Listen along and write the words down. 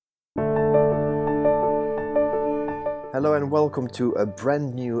Hello and welcome to a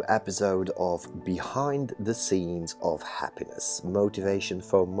brand new episode of Behind the Scenes of Happiness, Motivation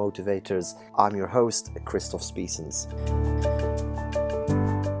for Motivators. I'm your host, Christoph Spiesens.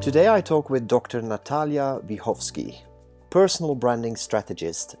 Today I talk with Dr. Natalia Wiechowski, personal branding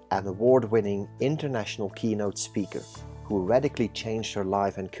strategist and award-winning international keynote speaker who radically changed her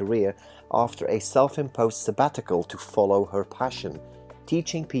life and career after a self-imposed sabbatical to follow her passion,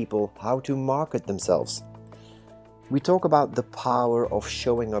 teaching people how to market themselves. We talk about the power of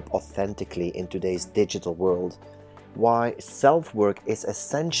showing up authentically in today's digital world, why self-work is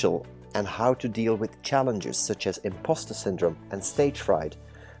essential and how to deal with challenges such as imposter syndrome and stage fright,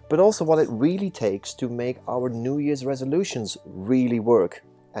 but also what it really takes to make our New Year's resolutions really work,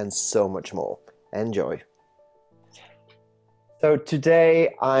 and so much more. Enjoy. So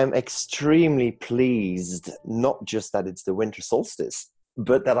today I'm extremely pleased, not just that it's the winter solstice,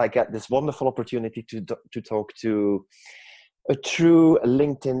 but that I get this wonderful opportunity to talk to a true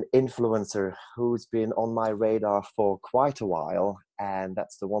LinkedIn influencer who's been on my radar for quite a while, and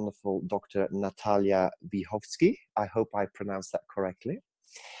that's the wonderful Dr. Natalia Wiechowski. I hope I pronounced that correctly.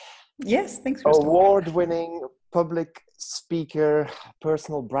 Yes, thanks, Christoph. Award-winning public speaker,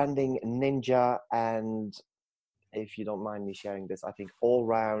 personal branding ninja, and if you don't mind me sharing this, I think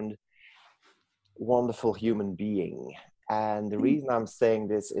all-round wonderful human being. And the reason I'm saying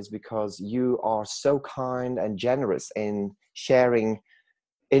this is because you are so kind and generous in sharing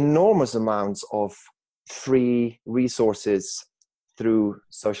enormous amounts of free resources through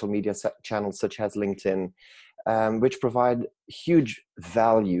social media channels such as LinkedIn, which provide huge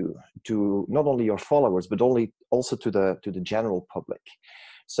value to not only your followers, but also to the general public.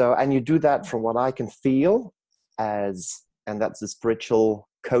 So, and you do that from what I can feel and that's the spiritual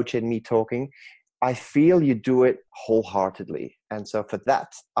coach in me talking, I feel you do it wholeheartedly. And so for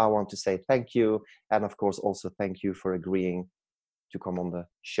that, I want to say thank you. And of course, also thank you for agreeing to come on the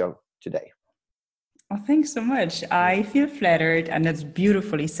show today. Well, thanks so much. I feel flattered, and that's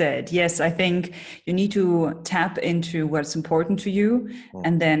beautifully said. Yes, I think you need to tap into what's important to you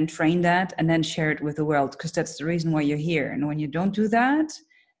and then train that and then share it with the world, because that's the reason why you're here. And when you don't do that,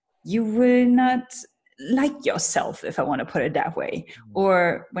 you will not like yourself, if I want to put it that way.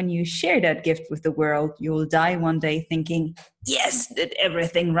 Or when you share that gift with the world, you'll die one day thinking, yes, did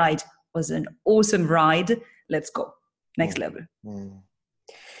everything right. Was an awesome ride. Let's go. Next level.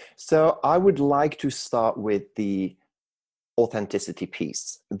 So I would like to start with the authenticity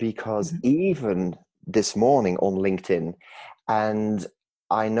piece, because even this morning on LinkedIn, and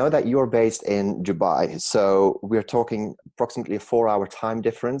I know that you're based in Dubai, so we're talking approximately a 4-hour time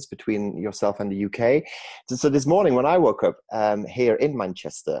difference between yourself and the UK. So this morning when I woke up here in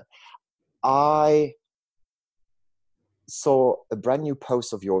Manchester, I saw a brand new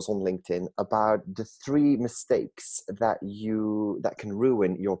post of yours on LinkedIn about the 3 mistakes that can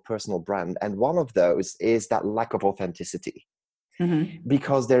ruin your personal brand. And one of those is that lack of authenticity.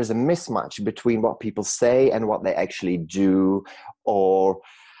 Because there's a mismatch between what people say and what they actually do, or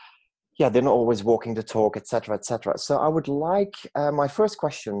they're not always walking the talk, etc., etc. So I would like, my first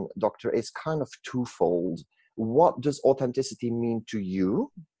question, Doctor, is kind of twofold. What does authenticity mean to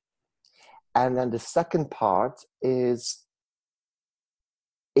you? And then the second part is,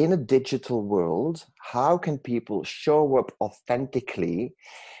 in a digital world, how can people show up authentically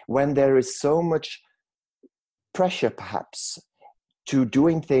when there is so much pressure, perhaps, to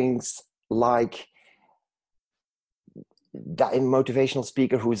doing things like that motivational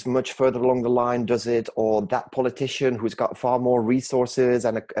speaker who's much further along the line does it, or that politician who's got far more resources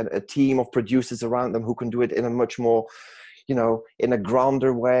and a team of producers around them who can do it in a much more, in a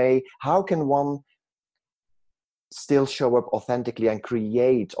grander way? How can one still show up authentically and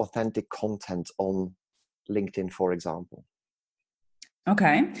create authentic content on LinkedIn, for example?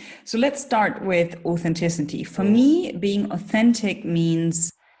 Okay, so let's start with authenticity. For me, being authentic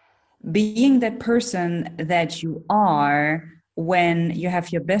means being that person that you are when you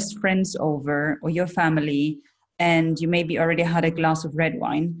have your best friends over or your family, and you maybe already had a glass of red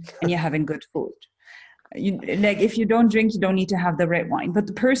wine and you're having good food. If you don't drink, you don't need to have the red wine. But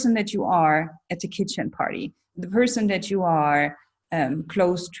the person that you are at the kitchen party, the person that you are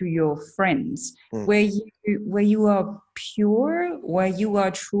close to your friends, where you are pure, where you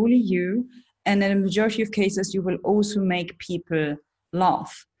are truly you, and in a majority of cases, you will also make people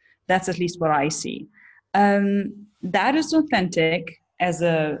laugh. That's at least what I see. That is authentic as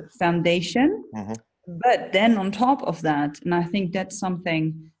a foundation. But then on top of that, and I think that's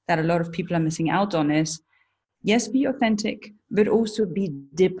something that a lot of people are missing out on, is, yes, be authentic, but also be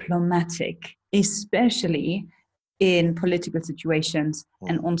diplomatic, especially in political situations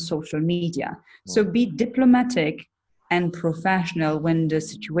and on social media. So be diplomatic and professional when the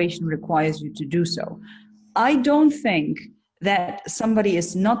situation requires you to do so. I don't think that somebody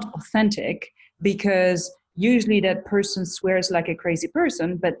is not authentic because usually that person swears like a crazy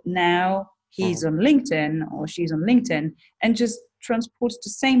person, but now he's on LinkedIn or she's on LinkedIn and just transports the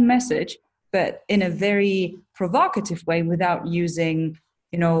same message, but in a very provocative way without using,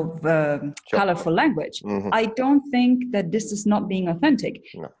 colorful language. I don't think that this is not being authentic.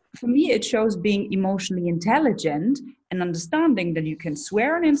 No. For me, it shows being emotionally intelligent and understanding that you can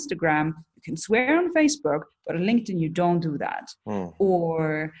swear on Instagram, you can swear on Facebook, but on LinkedIn, you don't do that.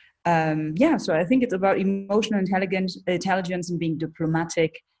 Or, so I think it's about emotional intelligence and being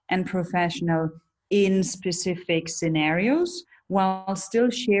diplomatic and professional in specific scenarios while still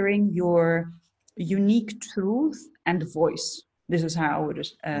sharing your unique truth and voice. This is how I would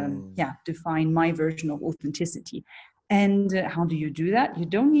define my version of authenticity. And how do you do that? You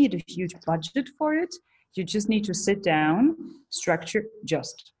don't need a huge budget for it. You just need to sit down,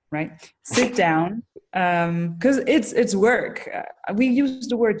 sit down, because it's work. We use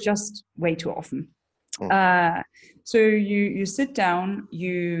the word just way too often. So you sit down,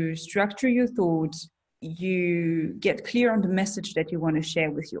 you structure your thoughts, you get clear on the message that you want to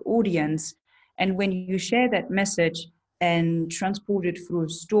share with your audience. And when you share that message and transport it through a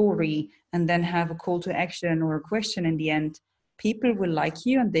story and then have a call to action or a question in the end, people will like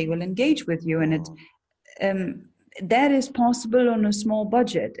you and they will engage with you. And that is possible on a small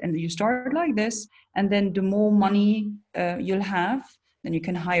budget. And you start like this, and then the more money you'll have, then you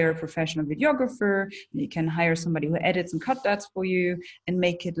can hire a professional videographer, you can hire somebody who edits and cuts that for you and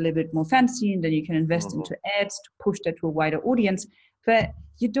make it a little bit more fancy. And then you can invest into ads to push that to a wider audience. But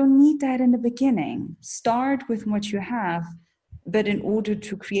you don't need that in the beginning. Start with what you have. But in order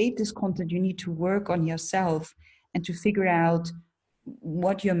to create this content, you need to work on yourself and to figure out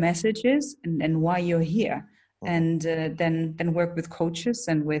what your message is and why you're here. And then work with coaches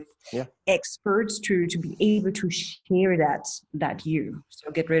and with experts to be able to share that you. So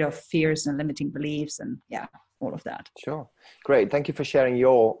get rid of fears and limiting beliefs and all of that. Sure. Great. Thank you for sharing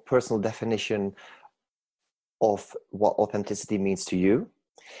your personal definition of what authenticity means to you.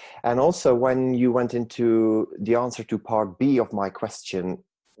 And also, when you went into the answer to part B of my question,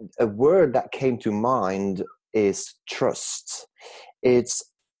 a word that came to mind is trust. It's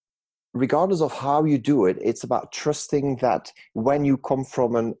regardless of how you do it, it's about trusting that when you come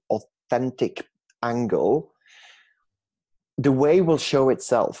from an authentic angle, the way will show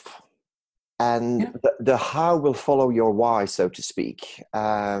itself and the how will follow your why, so to speak.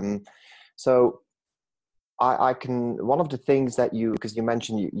 So I can, one of the things that because you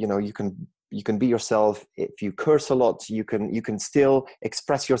mentioned, you can be yourself. If you curse a lot, you can still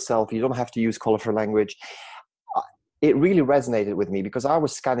express yourself. You don't have to use colorful language. It really resonated with me because I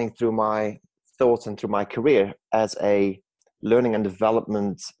was scanning through my thoughts and through my career as a learning and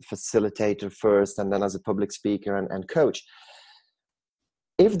development facilitator first, and then as a public speaker and coach.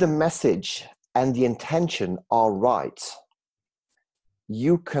 If the message and the intention are right,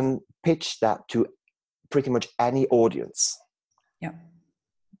 you can pitch that to pretty much any audience. Yeah.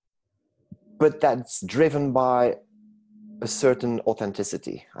 But that's driven by a certain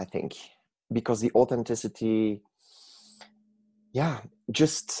authenticity, I think, because the authenticity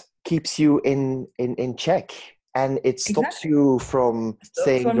just keeps you in check, and it stops you from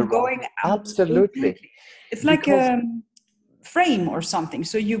saying from going out. Absolutely. It's like a frame or something.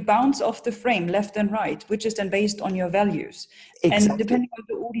 So you bounce off the frame left and right, which is then based on your values. Exactly. And depending on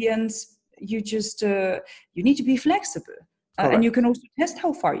the audience, you just you need to be flexible. And you can also test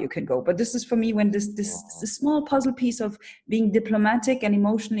how far you can go. But this is for me when this small puzzle piece of being diplomatic and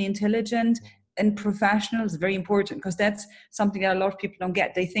emotionally intelligent and professional is very important, because that's something that a lot of people don't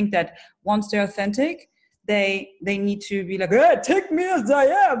get. They think that once they're authentic, they need to be like, hey, take me as I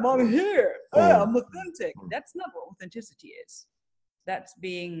am, I'm here, hey, I'm authentic. That's not what authenticity is. That's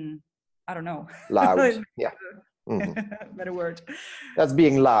being, I don't know. Loud. Yeah. Better word. That's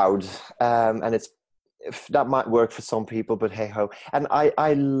being loud. And that might work for some people, but hey ho. And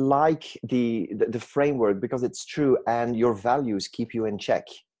I like the framework because it's true, and your values keep you in check.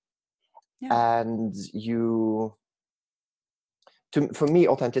 Yeah. And for me,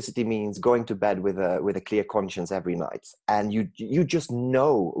 authenticity means going to bed with a clear conscience every night, and you just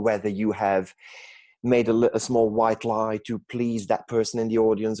know whether you have made a small white lie to please that person in the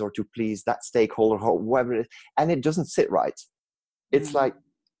audience or to please that stakeholder, or whoever it is, and it doesn't sit right. It's like,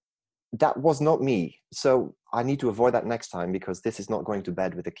 that was not me, so I need to avoid that next time, because this is not going to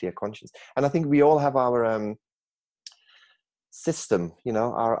bed with a clear conscience. And I think we all have our system,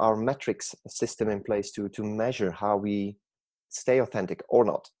 our metrics system in place to measure how we stay authentic or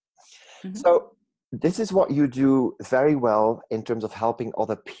not. So this is what you do very well in terms of helping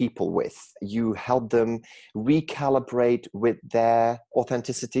other people with. You help them recalibrate with their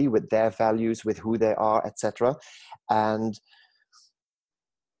authenticity, with their values, with who they are, etc. And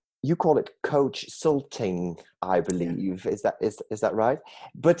you call it coach sulting, I believe. Yeah. Is that right?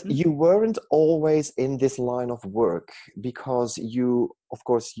 But mm-hmm. you weren't always in this line of work, because you, of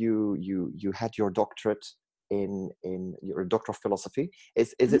course, you had your doctorate in your doctor of philosophy.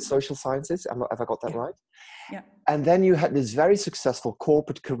 Is mm-hmm. it social sciences? Have I got that right? Yeah. And then you had this very successful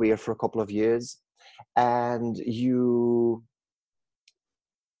corporate career for a couple of years, and you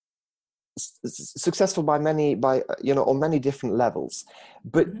successful on many different levels,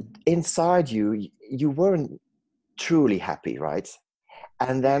 but mm-hmm. inside you weren't truly happy, right?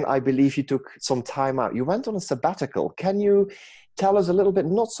 And then I believe you took some time out. You went on a sabbatical. Can you tell us a little bit,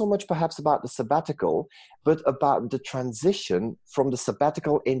 not so much perhaps about the sabbatical, but about the transition from the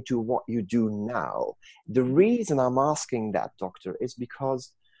sabbatical into what you do now? The reason I'm asking that, Doctor, is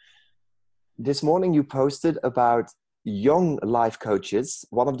because this morning you posted about young life coaches.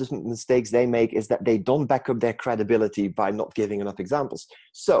 One of the mistakes they make is that they don't back up their credibility by not giving enough examples.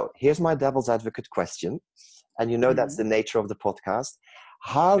 So here's my devil's advocate question. And you know, that's the nature of the podcast.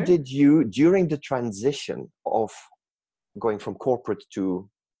 How did you, during the transition of going from corporate to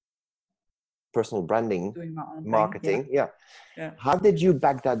personal branding, marketing, how did you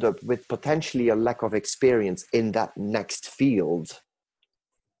back that up with potentially a lack of experience in that next field?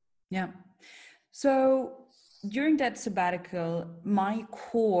 Yeah. So during that sabbatical, my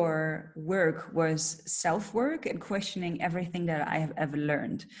core work was self-work and questioning everything that I have ever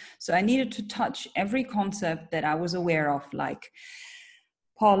learned. So I needed to touch every concept that I was aware of, like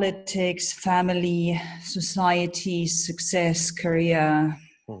politics, family, society, success, career,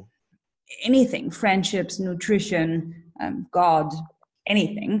 anything, friendships, nutrition, God,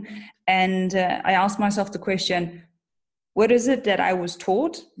 anything. And I asked myself the question, what is it that I was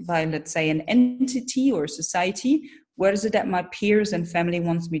taught by, let's say, an entity or society? What is it that my peers and family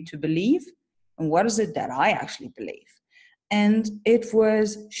wants me to believe? And what is it that I actually believe? And it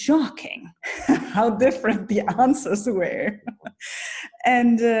was shocking how different the answers were.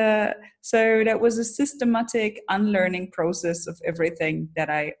 And so that was a systematic unlearning process of everything that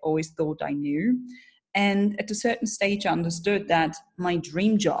I always thought I knew. And at a certain stage, I understood that my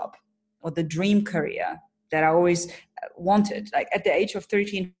dream job or the dream career that I always wanted, like at the age of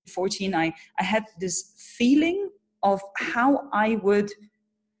 13, 14, I had this feeling of how I would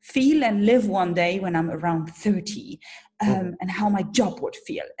feel and live one day when I'm around 30, and how my job would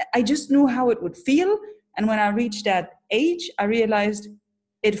feel. I just knew how it would feel. And when I reached that age, I realized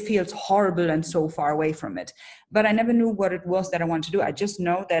it feels horrible and so far away from it. But I never knew what it was that I wanted to do. I just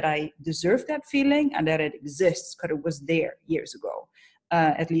know that I deserve that feeling and that it exists because it was there years ago,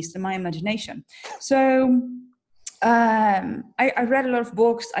 at least in my imagination. So I read a lot of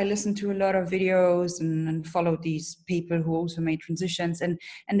books. I listened to a lot of videos and followed these people who also made transitions. And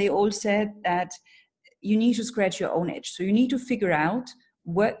they all said that you need to scratch your own itch. So you need to figure out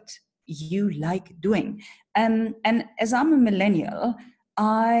what you like doing. And as I'm a millennial,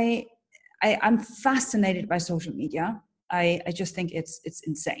 I'm fascinated by social media. I just think it's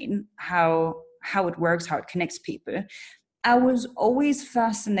insane how it works, how it connects people. I was always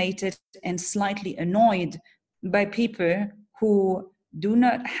fascinated and slightly annoyed by people who do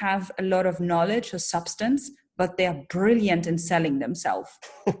not have a lot of knowledge or substance, but they are brilliant in selling themselves.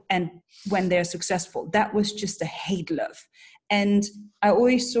 And when they're successful, that was just a hate love. And I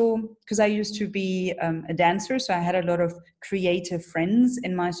always saw, because I used to be a dancer, so I had a lot of creative friends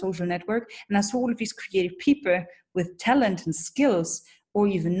in my social network. And I saw all of these creative people with talent and skills, or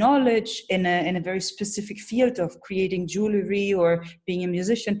even knowledge in a very specific field of creating jewelry or being a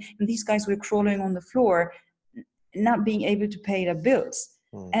musician. And these guys were crawling on the floor, not being able to pay their bills.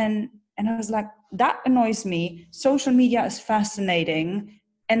 And I was like, that annoys me. Social media is fascinating.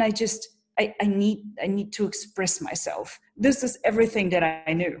 And I need to express myself. This is everything that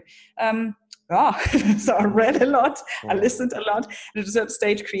I knew. So I read a lot, I listened a lot, and at a certain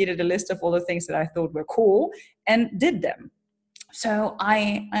stage created a list of all the things that I thought were cool and did them. So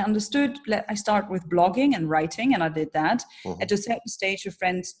I understood, I start with blogging and writing, and I did that. At a certain stage, a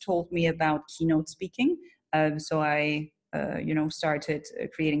friend told me about keynote speaking. So I, started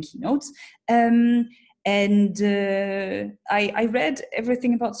creating keynotes. I read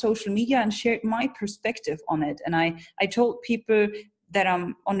everything about social media and shared my perspective on it. And I told people that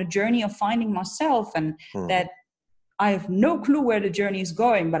I'm on a journey of finding myself, and that I have no clue where the journey is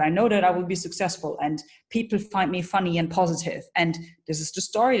going, but I know that I will be successful and people find me funny and positive. And this is the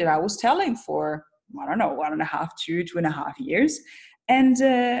story that I was telling for, I don't know, 1.5, 2.5 years. And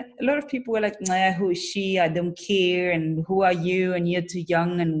a lot of people were like, nah, who is she? I don't care. And who are you? And you're too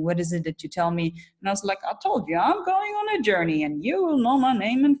young. And what is it that you tell me? And I was like, I told you, I'm going on a journey and you will know my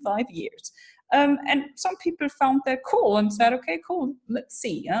name in 5 years. And some people found that cool and said, okay, cool, let's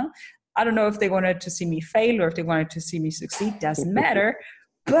see. Huh? I don't know if they wanted to see me fail or if they wanted to see me succeed, doesn't matter.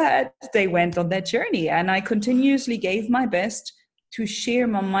 But they went on that journey, and I continuously gave my best to share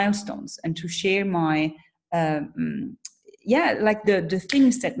my milestones and to share my like the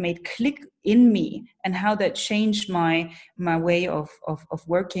things that made click in me and how that changed my way of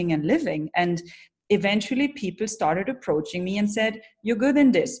working and living. And eventually people started approaching me and said, you're good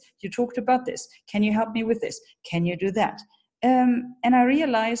in this, you talked about this, can you help me with this, can you do that? And I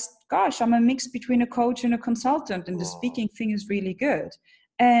realized, gosh, I'm a mix between a coach and a consultant, and the speaking thing is really good.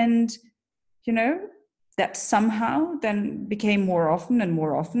 And that somehow then became more often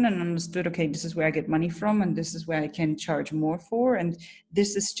and understood, okay, this is where I get money from, and this is where I can charge more for, and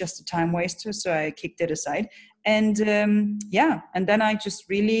this is just a time waster, so I kicked it aside. And and then I just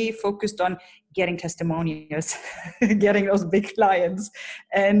really focused on getting testimonials, getting those big clients,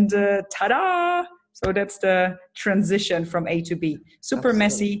 and ta-da! So that's the transition from A to B. Super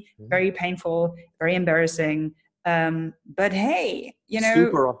messy, very painful, very embarrassing, but hey,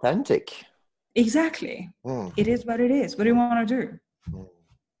 super authentic. Exactly. It is what it is. What do you want to do?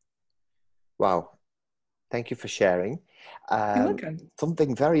 Wow. Thank you for sharing. You're welcome.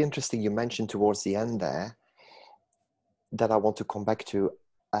 Something very interesting you mentioned towards the end there that I want to come back to.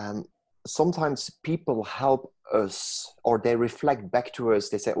 Sometimes people help us, or they reflect back to us.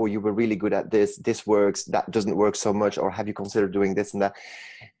 They say, oh, you were really good at this. This works. That doesn't work so much. Or have you considered doing this and that?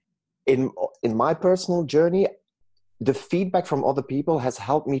 In my personal journey, the feedback from other people has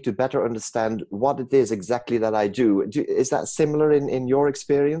helped me to better understand what it is exactly that I do. Is that similar in your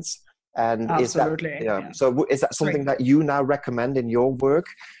experience? And absolutely. Is that, so is that something that you now recommend in your work?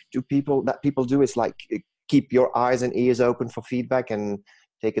 Do people do is like keep your eyes and ears open for feedback and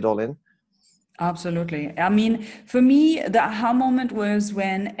take it all in? Absolutely. I mean, for me, the aha moment was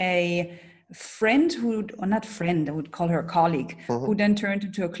when a friend I would call her a colleague, who then turned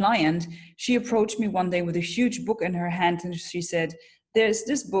into a client. She approached me one day with a huge book in her hand, and she said, there's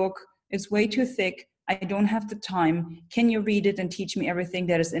this book, it's way too thick, I don't have the time, can you read it and teach me everything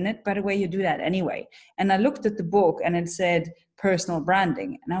that is in it? By the way, you do that anyway. And I looked at the book and it said personal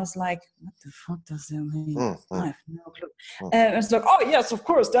branding, and I was like, what the fuck does that mean? I have no clue. And it's like, oh yes, of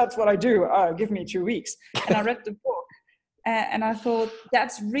course, that's what I do, give me 2 weeks. And I read the book. And I thought,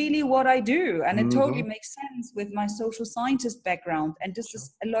 that's really what I do. And it totally makes sense with my social scientist background. And this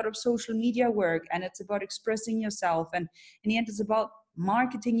is a lot of social media work. And it's about expressing yourself. And in the end, it's about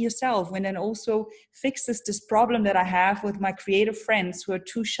marketing yourself. And then also fixes this problem that I have with my creative friends who are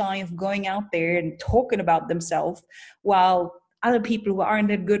too shy of going out there and talking about themselves, while other people who aren't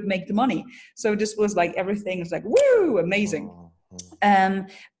that good make the money. So this was like, everything is like, woo, amazing.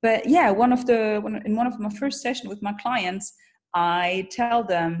 But yeah, in one of my first sessions with my clients, I tell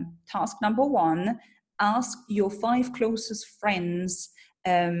them, task number 1, ask your 5 closest friends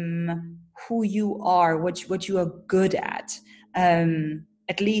who you are, what you are good at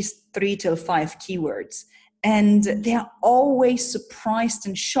least 3 till 5 keywords. And they're always surprised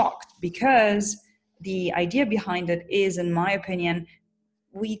and shocked, because the idea behind it is, in my opinion,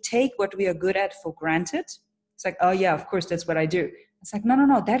 we take what we are good at for granted. It's like, oh yeah, of course, that's what I do. It's like,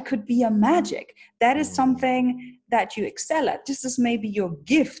 no, that could be a magic. That is something that you excel at. This is maybe your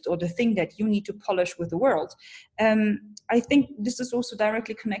gift, or the thing that you need to polish with the world. I think this is also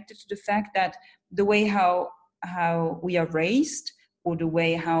directly connected to the fact that the way how we are raised, or the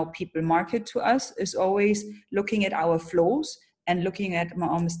way how people market to us, is always looking at our flaws and looking at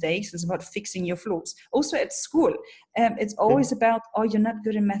our mistakes. Is about fixing your flaws. Also at school, it's always about, oh, you're not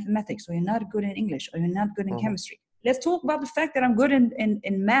good in mathematics, or you're not good in English, or you're not good in chemistry. Let's talk about the fact that I'm good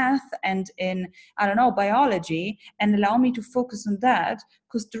in math and in, I don't know, biology, and allow me to focus on that,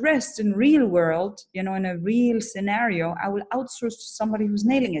 because the rest in real world, in a real scenario, I will outsource to somebody who's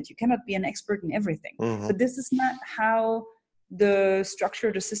nailing it. You cannot be an expert in everything. But this is not how the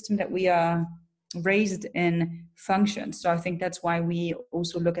structure, the system that we are raised in functions. So I think that's why we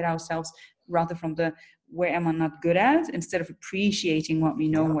also look at ourselves rather from the, where am I not good at, instead of appreciating what we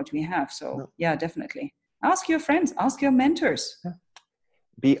know and what we have. So yeah, definitely. Ask your friends, ask your mentors.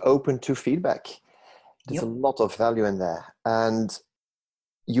 Be open to feedback. There's a lot of value in there. And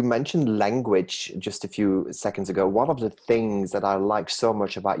you mentioned language just a few seconds ago. One of the things that I like so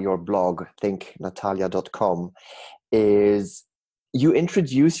much about your blog, thinknatalia.com, is you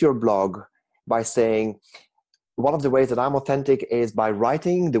introduce your blog by saying, one of the ways that I'm authentic is by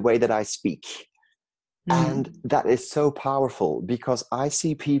writing the way that I speak. And Mm. that is so powerful, because I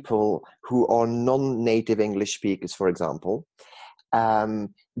see people who are non-native English speakers, for example,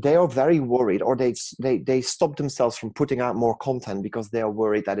 they are very worried, or they stop themselves from putting out more content because they are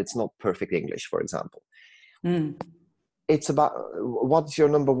worried that it's not perfect English, for example. Mm. It's about, what's your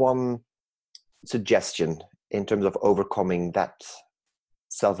number one suggestion in terms of overcoming that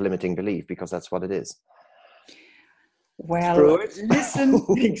self-limiting belief, because that's what it is. Well, Screw it. listen,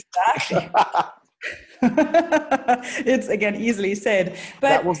 exactly. It's again easily said,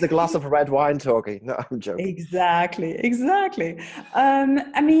 That but was the glass of red wine talking. No, I'm joking. exactly.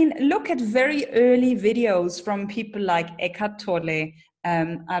 I mean, look at very early videos from people like Eckhart Tolle,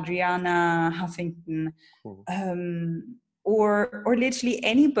 Adriana Huffington, Mhm. or literally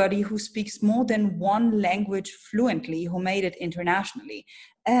anybody who speaks more than one language fluently, who made it internationally.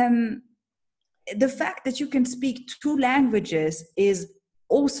 Um, the fact that you can speak two languages is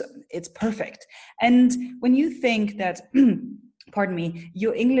awesome. It's perfect. And when you think that, pardon me,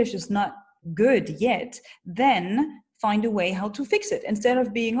 your English is not good yet, then find a way how to fix it. Instead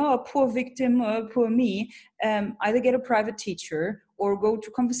of being, oh, poor victim, poor me, either get a private teacher or go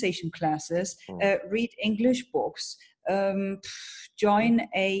to conversation classes, read English books, um, join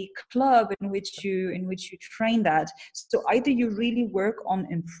a club in which you train that. So either you really work on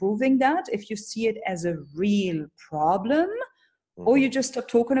improving that if you see it as a real problem, or you just stop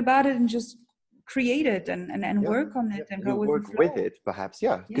talking about it and just create it and Yeah, work on yeah. it and go You with the work with flow. it, perhaps,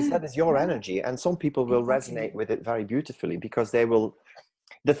 yeah, because Yeah, that is your yeah, energy, and some people will resonate exactly. with it very beautifully, because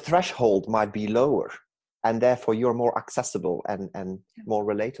the threshold might be lower, and therefore you're more accessible and more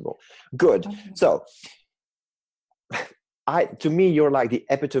relatable. Good. Okay. So, to me, you're like the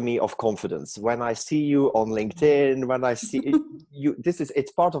epitome of confidence. When I see you on LinkedIn, when I see you,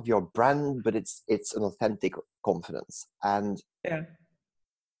 it's part of your brand, but it's an authentic confidence. And Yeah.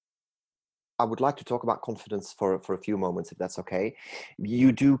 I would like to talk about confidence for a few moments, if that's okay.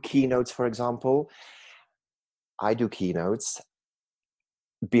 You do keynotes, for example. I do keynotes.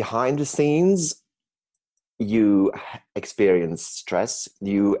 Behind the scenes, you experience stress.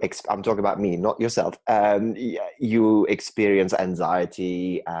 I'm talking about me, not yourself. You experience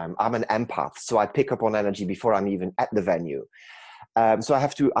anxiety. I'm an empath, so I pick up on energy before I'm even at the venue. So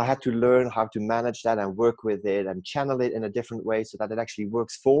I had to learn how to manage that and work with it and channel it in a different way, so that it actually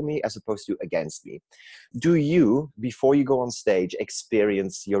works for me as opposed to against me. Do you, before you go on stage,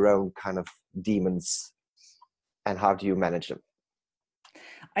 experience your own kind of demons, and how do you manage them?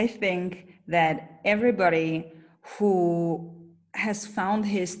 I think that everybody who has found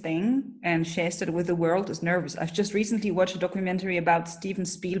his thing and shares it with the world is nervous. I've just recently watched a documentary about Steven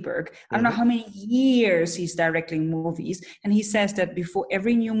Spielberg. I don't know Mm-hmm. how many years he's directing movies. And he says that before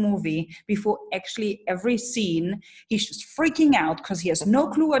every new movie, before actually every scene, he's just freaking out because he has no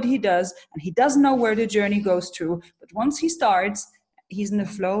clue what he does and he doesn't know where the journey goes to. But once he starts, he's in the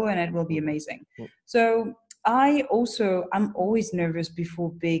flow and it will be amazing. So I'm always nervous before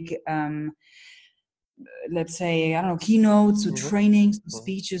big, let's say, I don't know, keynotes or Mm-hmm. trainings or Mm-hmm.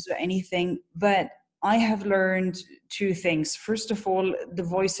 speeches or anything. But I have learned two things. First of all, the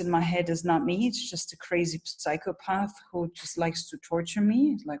voice in my head is not me. It's just a crazy psychopath who just likes to torture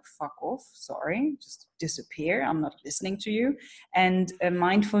me. It's like, fuck off, sorry, just disappear. I'm not listening to you. And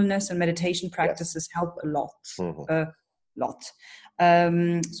mindfulness and meditation Yes. practices help a lot. Mm-hmm. A lot.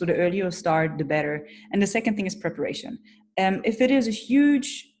 So the earlier you start, the better. And the second thing is preparation. If it is a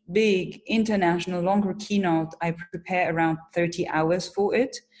huge, big, international, longer keynote, I prepare around 30 hours for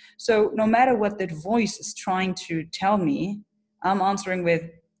it. So no matter what that voice is trying to tell me, I'm answering with,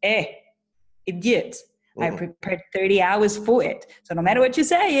 idiot. I Mm-hmm. prepared 30 hours for it. So no matter what you're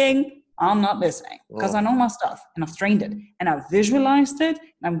saying, I'm not listening because I know my stuff and I've trained it and I've visualized it.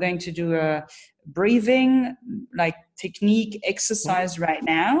 And I'm going to do a breathing like technique exercise right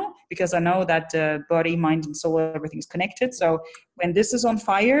now because I know that body, mind, and soul, everything is connected. So when this is on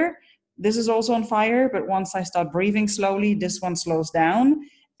fire, this is also on fire. But once I start breathing slowly, this one slows down.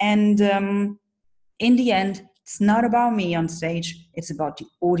 And in the end, it's not about me on stage, it's about the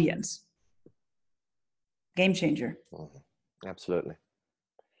audience. Game changer. Mm-hmm. Absolutely.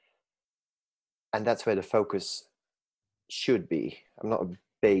 And that's where the focus should be. I'm not a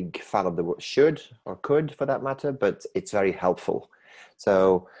big fan of the word should or could, for that matter, but it's very helpful.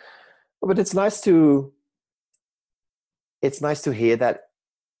 So, but it's nice to hear that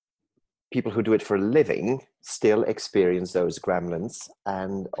people who do it for a living still experience those gremlins,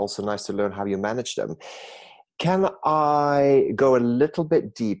 and also nice to learn how you manage them. Can I go a little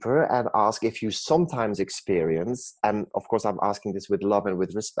bit deeper and ask if you sometimes experience, and of course I'm asking this with love and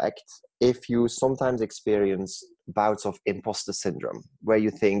with respect, if you sometimes experience bouts of imposter syndrome, where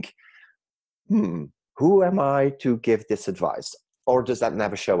you think, who who am I to give this advice? Or does that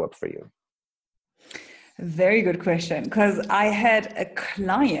never show up for you? Very good question, because I had a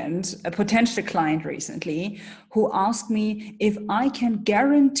client, a potential client recently, who asked me if I can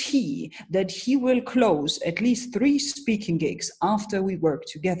guarantee that he will close at least 3 speaking gigs after we work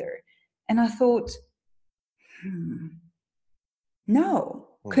together. And I thought, no,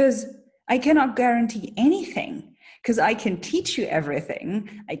 because I cannot guarantee anything, because I can teach you everything.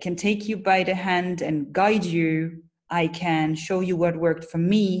 I can take you by the hand and guide you. I can show you what worked for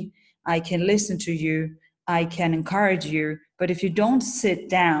me. I can listen to you. I can encourage you. But if you don't sit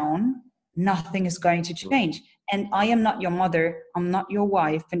down, nothing is going to change. And I am not your mother. I'm not your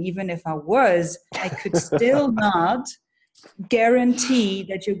wife. And even if I was, I could still not guarantee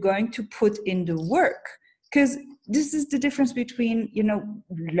that you're going to put in the work. Because this is the difference between,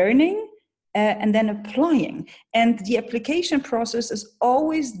 learning and then applying. And the application process is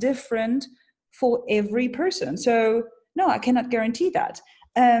always different for every person. So no, I cannot guarantee that.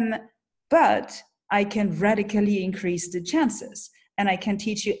 But I can radically increase the chances, and I can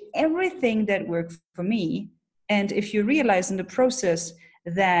teach you everything that worked for me. And if you realize in the process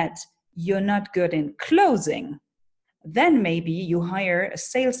that you're not good in closing, then maybe you hire a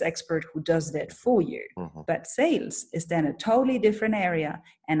sales expert who does that for you. Mm-hmm. But sales is then a totally different area,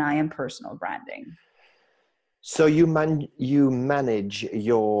 and I am personal branding. So you manage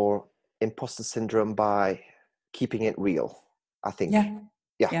your imposter syndrome by keeping it real, I think.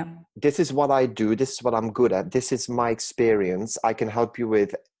 Yeah. This is what I do. This is what I'm good at. This is my experience. I can help you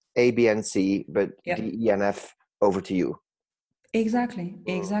with A, B, and C, but D, E, and F, over to you. Exactly.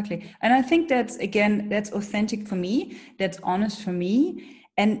 And I think that's authentic for me. That's honest for me.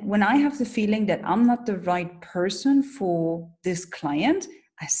 And when I have the feeling that I'm not the right person for this client,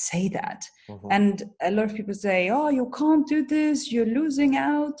 I say that. Mm-hmm. And a lot of people say, oh, you can't do this. You're losing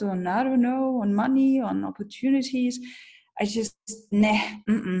out on, I don't know, on money, on opportunities. I just,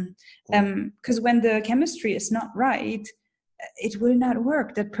 because when the chemistry is not right, it will not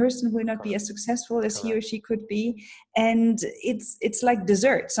work. That person will not be as successful as he or she could be. And it's like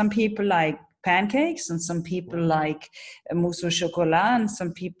dessert. Some people like pancakes, and some people like mousse au chocolat, and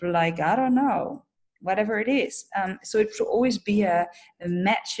some people like, I don't know, whatever it is. So it should always be a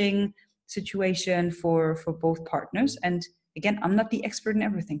matching situation for both partners. And again, I'm not the expert in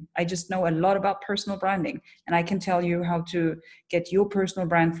everything. I just know a lot about personal branding, and I can tell you how to get your personal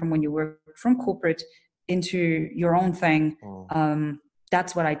brand from when you work from corporate into your own thing.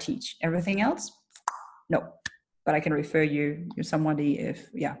 That's what I teach. Everything else, no. But I can refer you to somebody if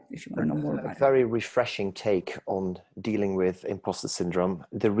you want to know more about it. A very refreshing take on dealing with imposter syndrome.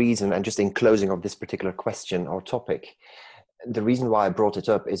 The reason, and just in closing of this particular question or topic, the reason why I brought it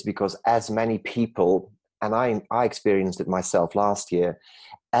up is because as many people, and I experienced it myself last year,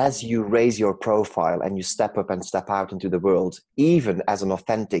 as you raise your profile and you step up and step out into the world, even as an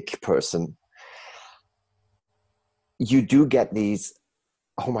authentic person, you do get these,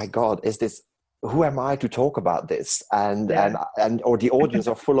 oh my God, who am I to talk about this? And or the audience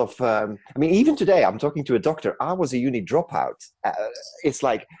are full of, even today I'm talking to a doctor. I was a uni dropout. It's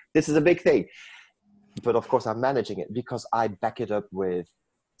like, this is a big thing. But of course I'm managing it because I back it up with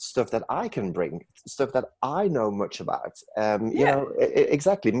stuff that I can bring, stuff that I know much about,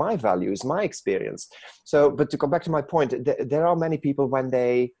 exactly my values, my experience. So, but to come back to my point, there are many people when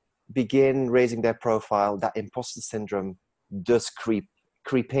they begin raising their profile, that imposter syndrome does creep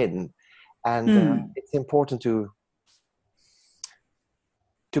in. And it's important to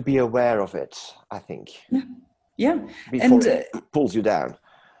be aware of it, I think. Yeah. Before it pulls you down.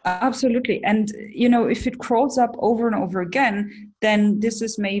 Absolutely. And, if it crawls up over and over again, then this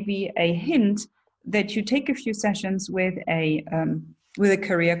is maybe a hint that you take a few sessions with a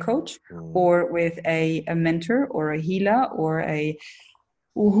career coach or with a mentor or a healer or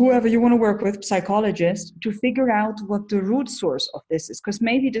whoever you want to work with, psychologist, to figure out what the root source of this is. Because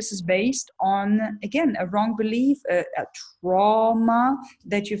maybe this is based on, again, a wrong belief, a trauma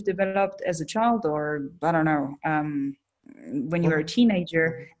that you've developed as a child, or I don't know, when you were a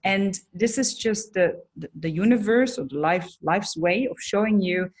teenager. And this is just the universe or life's way of showing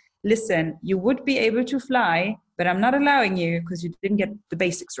you, listen, you would be able to fly, but I'm not allowing you because you didn't get the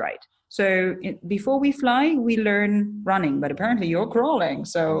basics right. So before we fly, we learn running, but apparently you're crawling.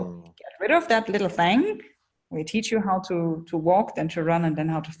 So get rid of that little thing. We teach you how to walk, then to run, and then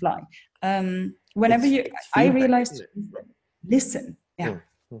how to fly. I realized, listen. Yeah.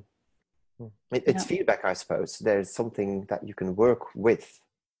 It's feedback, I suppose. There's something that you can work with.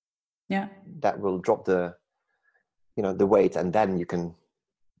 Yeah. That will drop the weight, and then you can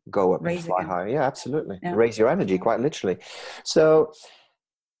go up and fly higher. Yeah, absolutely. Yeah. Raise your energy, quite literally. So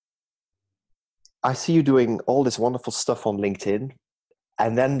I see you doing all this wonderful stuff on LinkedIn,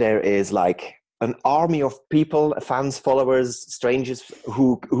 and then there is like an army of people, fans, followers, strangers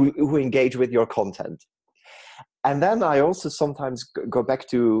who engage with your content. And then I also sometimes go back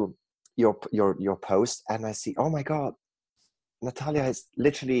to your post, and I see, oh my God, Natalia has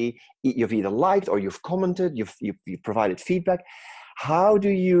literally, you've either liked or you've commented, you've provided feedback. How do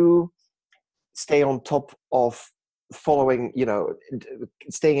you stay on top of following,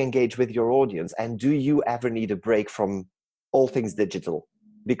 staying engaged with your audience? And do you ever need a break from all things digital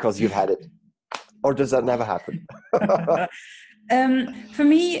because you've had it? Or does that never happen? For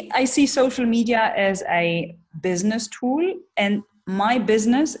me, I see social media as a business tool, and my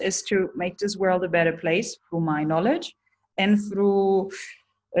business is to make this world a better place through my knowledge and through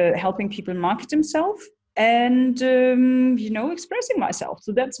helping people market themselves and expressing myself.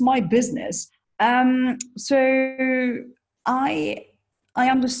 So that's my business. So I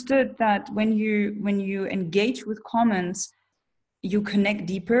understood that when you engage with comments, you connect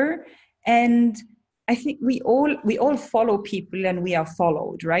deeper. And I think we all follow people, and we are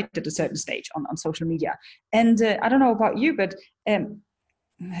followed, right, at a certain stage on social media. And I don't know about you, but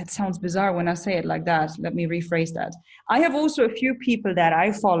it sounds bizarre when I say it like that. Let me rephrase that. I have also a few people that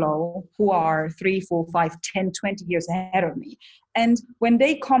I follow who are 3, 4, 5, 10, 20 years ahead of me. And when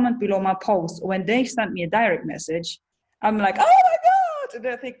they comment below my post, or when they send me a direct message, I'm like, oh my God. And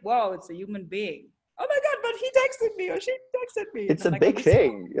I think, wow, it's a human being. Oh my God, but he texted me or she texted me. It's a big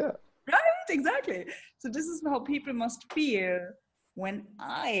thing. Yeah. Right, exactly. So this is how people must feel when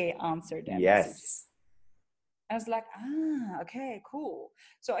I answer their messages. I was like, okay, cool.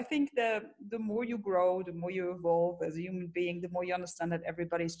 So I think the more you grow, the more you evolve as a human being, the more you understand that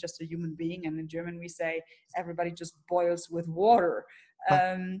everybody's just a human being. And in German, we say everybody just boils with water.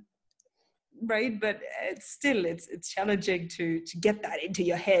 Right, but it's challenging to get that into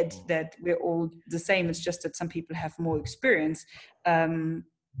your head that we're all the same. It's just that some people have more experience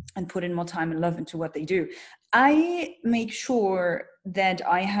and put in more time and love into what they do. I make sure that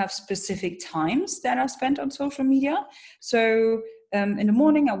I have specific times that are spent on social media. So in the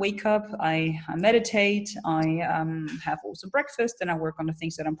morning, I wake up, I meditate, I have also breakfast, and I work on the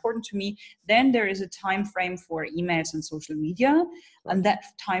things that are important to me. Then there is a time frame for emails and social media, and that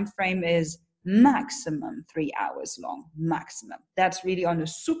time frame is maximum 3 hours long, maximum. That's really on a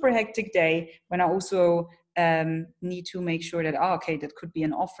super hectic day when I also need to make sure that, okay, that could be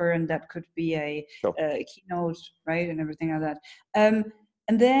an offer, and that could be a keynote, right, and everything like that. And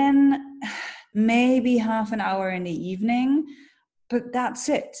then maybe half an hour in the evening, but that's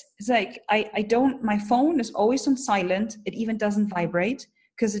it. It's like I don't, my phone is always on silent. It even doesn't vibrate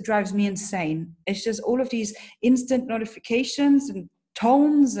because it drives me insane. It's just all of these instant notifications and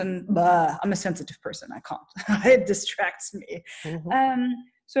tones, and I'm a sensitive person. I can't. It distracts me. Mm-hmm.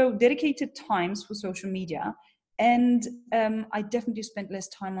 So dedicated times for social media, and I definitely spend less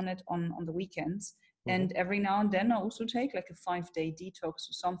time on it on the weekends. Mm-hmm. And every now and then I also take like a 5-day detox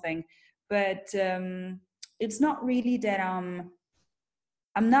or something. But it's not really that I'm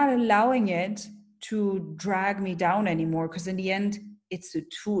not allowing it to drag me down anymore, because in the end, it's a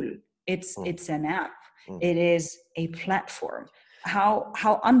tool. It's an app. It is a platform.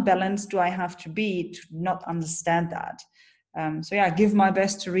 How unbalanced do I have to be to not understand that? So yeah, I give my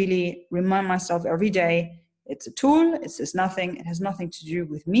best to really remind myself every day, it's a tool, it says nothing, it has nothing to do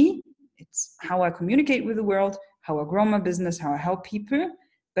with me. It's how I communicate with the world, how I grow my business, how I help people.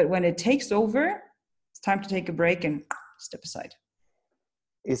 But when it takes over, it's time to take a break and step aside.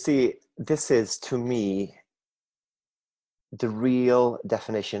 You see, this is, to me, the real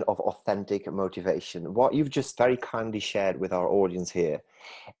definition of authentic motivation. What you've just very kindly shared with our audience here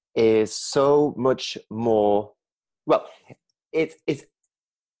is so much more, well, it's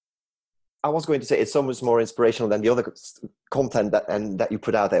I was going to say it's so much more inspirational than the other content that you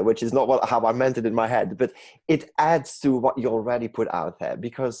put out there, which is not how I meant it in my head, but it adds to what you already put out there,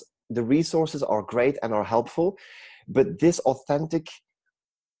 because the resources are great and are helpful, but this authentic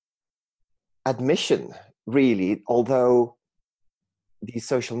admission, really, although these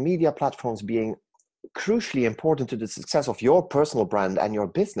social media platforms being crucially important to the success of your personal brand and your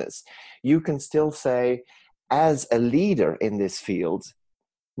business, you can still say, as a leader in this field,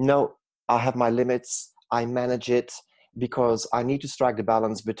 no, I have my limits, I manage it, because I need to strike the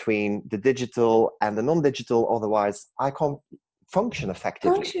balance between the digital and the non-digital, otherwise I can't function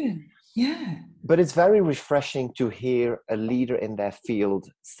effectively. Yeah. But it's very refreshing to hear a leader in their field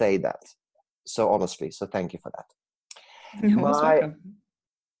say that. So honestly, so thank you for that. You're most welcome.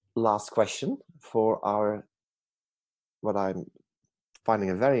 Last question for what I'm finding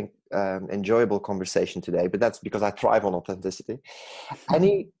a very enjoyable conversation today, but that's because I thrive on authenticity.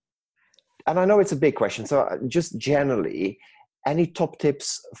 And I know it's a big question. So just generally, any top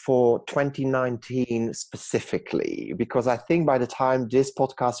tips for 2019 specifically? Because I think by the time this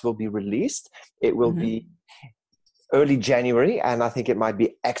podcast will be released, it will be early January. And I think it might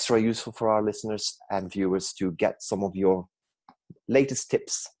be extra useful for our listeners and viewers to get some of your latest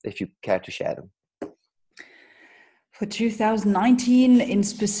tips, if you care to share them. For 2019 in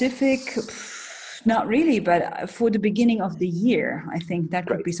specific, not really, but for the beginning of the year, I think that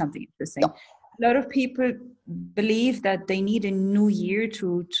could be something interesting. Yeah. A lot of people believe that they need a new year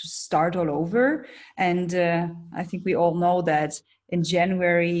to start all over. And I think we all know that in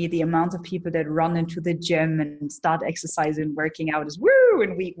January, the amount of people that run into the gym and start exercising, working out is woo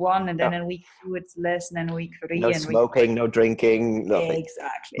in week 1. And then in week 2, it's less. And then in week 3. No smoking, no drinking, nothing.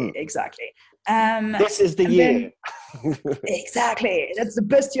 Exactly. This is the year. Exactly. That's the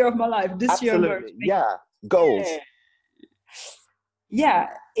best year of my life. This year I'm going to make goals. Yeah,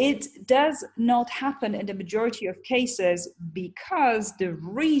 it does not happen in the majority of cases because the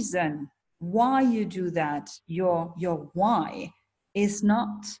reason why you do that, your why, is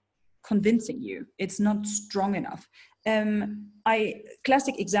not convincing you. It's not strong enough.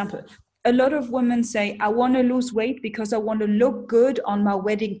 Classic example. A lot of women say, I want to lose weight because I want to look good on my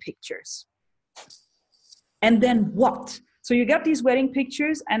wedding pictures. And then what? So you got these wedding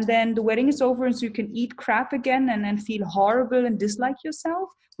pictures and then the wedding is over and so you can eat crap again and then feel horrible and dislike yourself.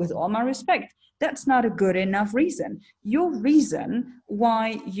 With all my respect, that's not a good enough reason. Your reason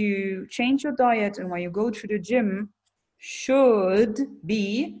why you change your diet and why you go to the gym should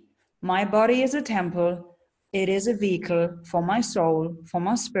be, my body is a temple. It is a vehicle for my soul, for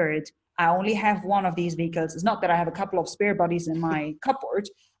my spirit. I only have one of these vehicles. It's not that I have a couple of spare bodies in my cupboard.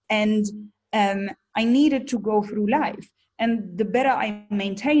 And I need it to go through life. And the better I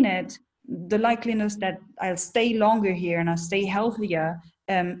maintain it, the likeliness that I'll stay longer here and I'll stay healthier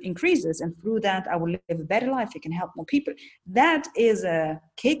increases. And through that, I will live a better life. I can help more people. That is a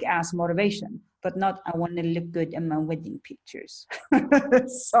kick-ass motivation, but not I want to look good in my wedding pictures.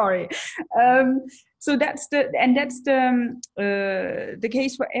 Sorry. So that's the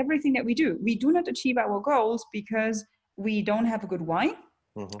case for everything that we do. We do not achieve our goals because we don't have a good why.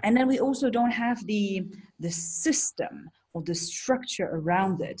 Mm-hmm. And then we also don't have the system or the structure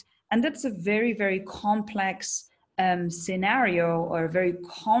around it. And that's a very, very complex scenario or a very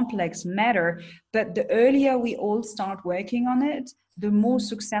complex matter. But the earlier we all start working on it, the more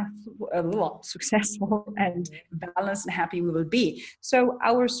successful and balanced and happy we will be. So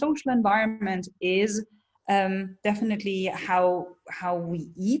our social environment is definitely how we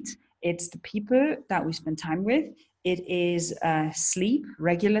eat. It's the people that we spend time with. It is sleep,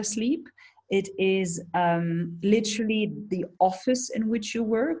 regular sleep. It is literally the office in which you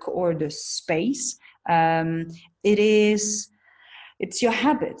work or the space. It's your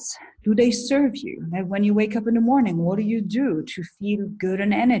habits. Do they serve you? Like when you wake up in the morning, what do you do to feel good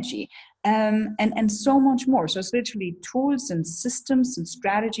and energy? And so much more. So it's literally tools and systems and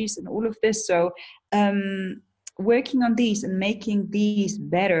strategies and all of this. So working on these and making these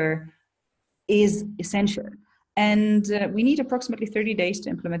better is essential. And we need approximately 30 days to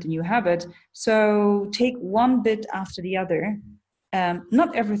implement a new habit. So take one bit after the other,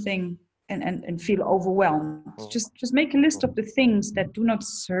 not everything and feel overwhelmed. Just make a list of the things that do not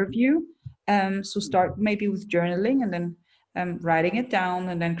serve you. So start maybe with journaling and then writing it down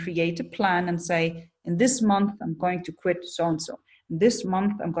and then create a plan and say, in this month, I'm going to quit so-and-so. This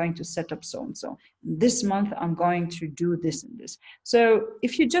month, I'm going to set up so-and-so. This month, I'm going to do this and this. So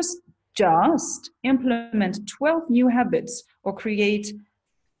if you just implement 12 new habits or create,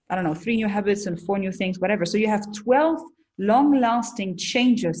 3 new habits and 4 new things, whatever. So you have 12 long-lasting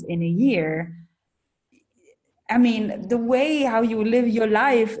changes in a year. I mean, the way how you live your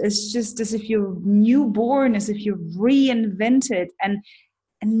life is just as if you're newborn, as if you're reinvented, and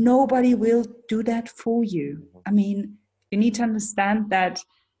nobody will do that for you. I mean, you need to understand that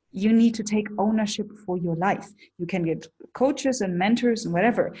you need to take ownership for your life. You can get coaches and mentors and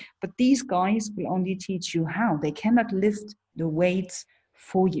whatever, but these guys will only teach you how. They cannot lift the weights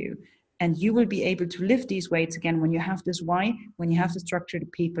for you. And you will be able to lift these weights again when you have this why, when you have the structure, the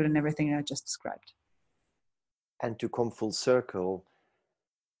people, and everything that I just described. And to come full circle,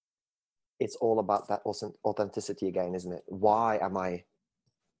 it's all about that authenticity again, isn't it? Why am I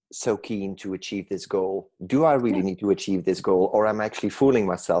so keen to achieve this goal? Do I really need to achieve this goal, or am I actually fooling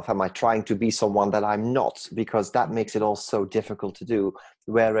myself? Am I trying to be someone that I'm not? Because that makes it all so difficult to do.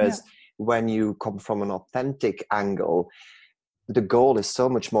 Whereas when you come from an authentic angle, the goal is so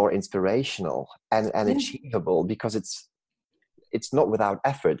much more inspirational and achievable, because it's not without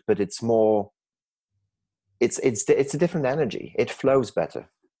effort, but it's more, it's a different energy. It flows better.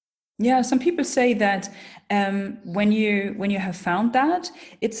 Yeah, some people say that when you have found that,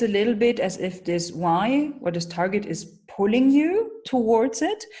 it's a little bit as if this why or this target is pulling you towards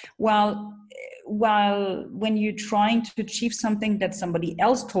it, while when you're trying to achieve something that somebody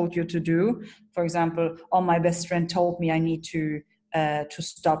else told you to do, for example, oh, my best friend told me I need to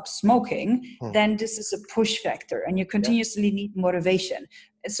stop smoking, then this is a push factor, and you continuously need motivation.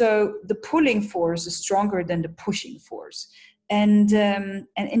 So the pulling force is stronger than the pushing force. And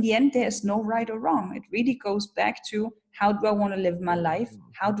in the end, there is no right or wrong. It really goes back to, how do I want to live my life?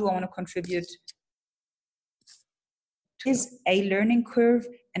 How do I want to contribute? It is a learning curve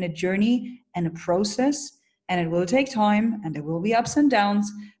and a journey and a process, and it will take time, and there will be ups and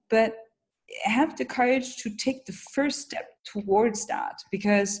downs, but have the courage to take the first step towards that,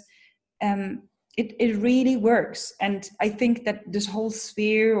 because it really works. And I think that this whole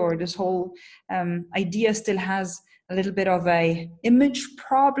sphere, or this whole idea, still has a little bit of a image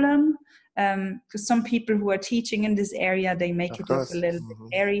problem, because some people who are teaching in this area, they make it look a little bit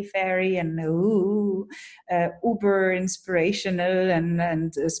airy-fairy and uber inspirational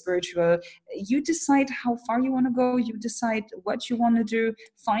and spiritual. You decide how far you want to go. You decide what you want to do.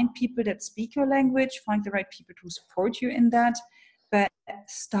 Find people that speak your language. Find the right people to support you in that. But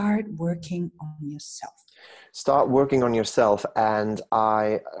start working on yourself. Start working on yourself. And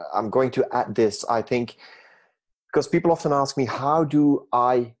I'm going to add this, I think, because people often ask me, how do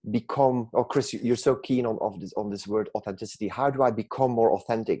I become, oh, Chris, you're so keen on this word authenticity. How do I become more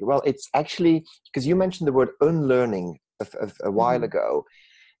authentic? Well, it's actually, because you mentioned the word unlearning a while ago,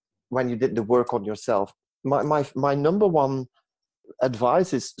 when you did the work on yourself. My number one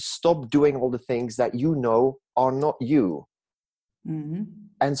advice is, stop doing all the things that you know are not you. Mm-hmm.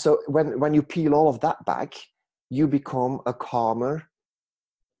 And so when you peel all of that back, you become a calmer,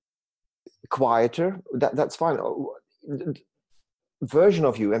 quieter, that's fine, version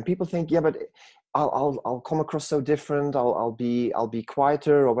of you. And people think, yeah, but I'll come across so different, I'll be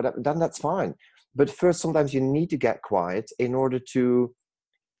quieter or whatever. Then that's fine. But first, sometimes you need to get quiet in order to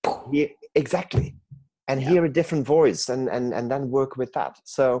hear hear a different voice, and then work with that.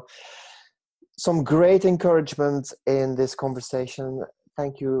 So some great encouragement in this conversation.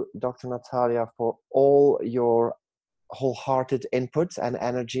 Thank you, Dr. Natalia, for all your wholehearted input and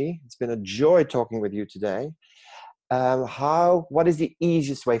energy. It's been a joy talking with you today. What is the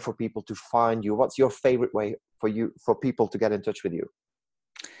easiest way for people to find you? What's your favorite way for people to get in touch with you?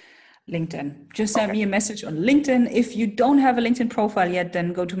 LinkedIn. Just send me a message on LinkedIn. If you don't have a LinkedIn profile yet,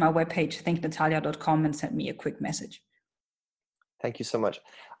 then go to my webpage, thinknatalia.com, and send me a quick message. Thank you so much.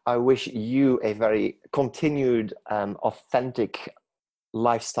 I wish you a very continued, authentic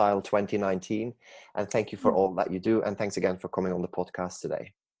lifestyle 2019. And thank you for all that you do. And thanks again for coming on the podcast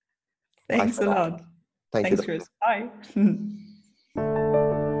today. Thanks a lot. Thanks, Chris. Bye.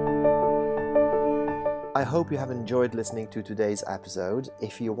 I hope you have enjoyed listening to today's episode.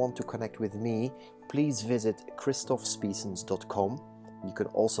 If you want to connect with me, please visit christophspiessens.com. You can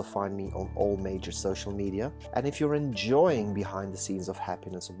also find me on all major social media. And if you're enjoying Behind the Scenes of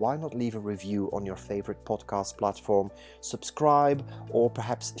Happiness, why not leave a review on your favorite podcast platform, subscribe, or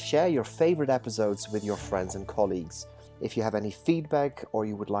perhaps share your favorite episodes with your friends and colleagues. If you have any feedback or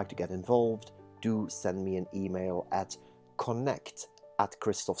you would like to get involved, do send me an email at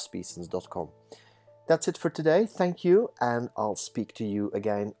connect@christophspiessens.com. That's it for today. Thank you, and I'll speak to you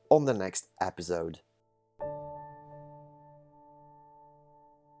again on the next episode.